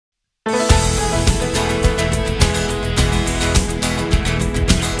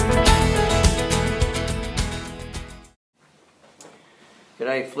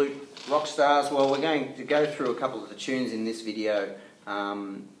G'day Flute rock stars. Well, we're going to go through a couple of the tunes in this video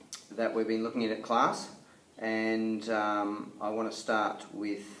that we've been looking at class, and I want to start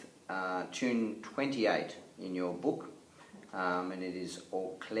with tune 28 in your book, and it is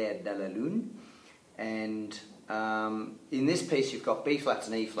Au clair de la lune. And in this piece you've got B flats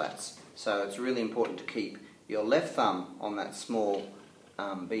and E flats, so it's really important to keep your left thumb on that small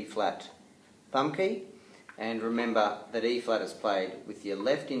B flat thumb key. And remember that E flat is played with your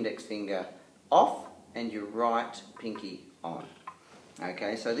left index finger off and your right pinky on.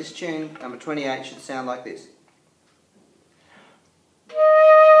 Okay, so this tune, number 28, should sound like this.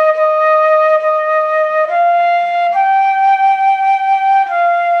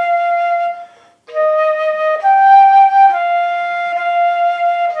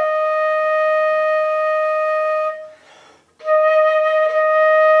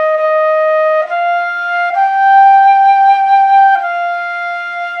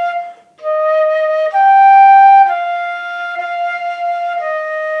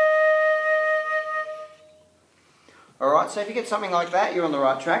 Alright, so if you get something like that, you're on the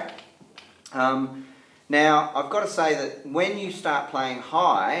right track. Now, I've got to say that when you start playing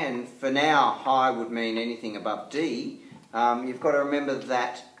high, and for now high would mean anything above D, you've got to remember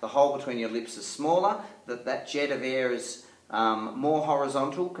that the hole between your lips is smaller, that jet of air is more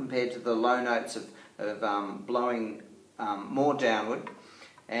horizontal compared to the low notes of blowing more downward,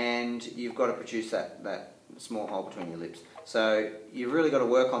 and you've got to produce that small hole between your lips. So you've really got to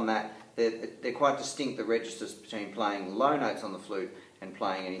work on that. They're quite distinct, the registers, between playing low notes on the flute and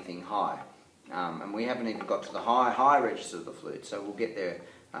playing anything high. And we haven't even got to the high register of the flute, so we'll get there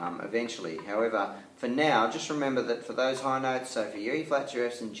eventually. However, for now, just remember that for those high notes, so for your E flats, your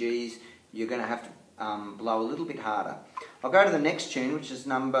Fs and Gs, you're going to have to blow a little bit harder. I'll go to the next tune, which is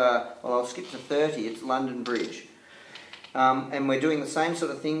I'll skip to 30, it's London Bridge. And we're doing the same sort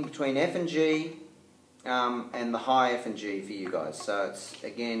of thing between F and G, and the high F and G for you guys. So it's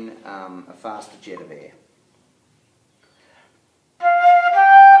again a faster jet of air.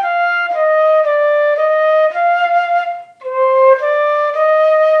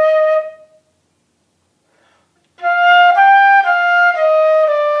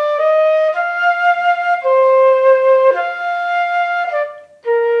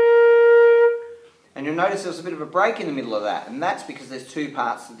 And you'll notice there's a bit of a break in the middle of that, and that's because there's two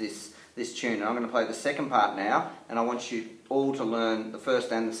parts to this tune, and I'm going to play the second part now, and I want you all to learn the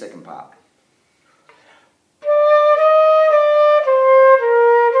first and the second part.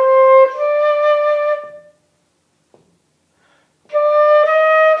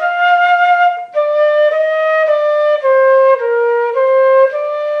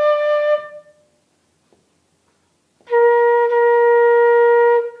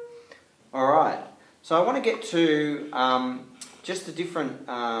 Alright, so I want to get to just a different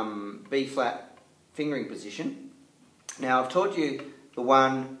B flat fingering position. Now I've taught you the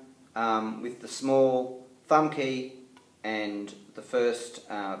one with the small thumb key and the first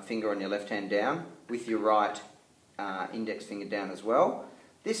finger on your left hand down with your right index finger down as well.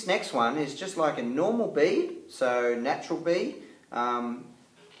 This next one is just like a normal B, so natural B.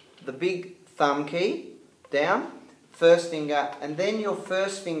 The big thumb key down, first finger, and then your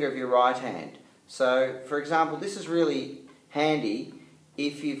first finger of your right hand. So for example, this is really handy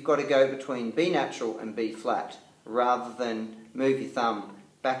if you've got to go between B natural and B flat rather than move your thumb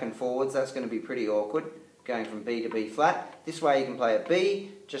back and forwards. That's going to be pretty awkward going from B to B flat. This way you can play a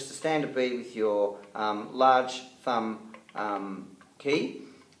B, just a standard B with your large thumb key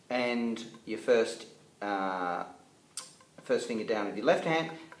and your first finger down with your left hand,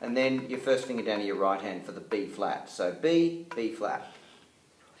 and then your first finger down to your right hand for the B flat. So B, B flat.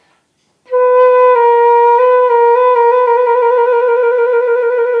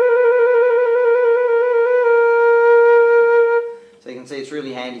 So you can see it's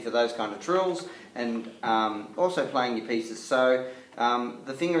really handy for those kind of trills, and also playing your pieces. So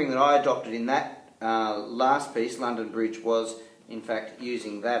the fingering that I adopted in that last piece, London Bridge, was in fact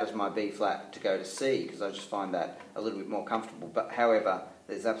using that as my B flat to go to C, because I just find that a little bit more comfortable. But however,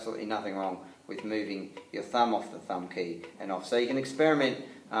 there's absolutely nothing wrong with moving your thumb off the thumb key and off. So you can experiment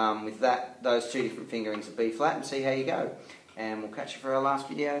with those two different fingerings of B flat and see how you go. And we'll catch you for our last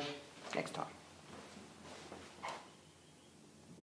video next time.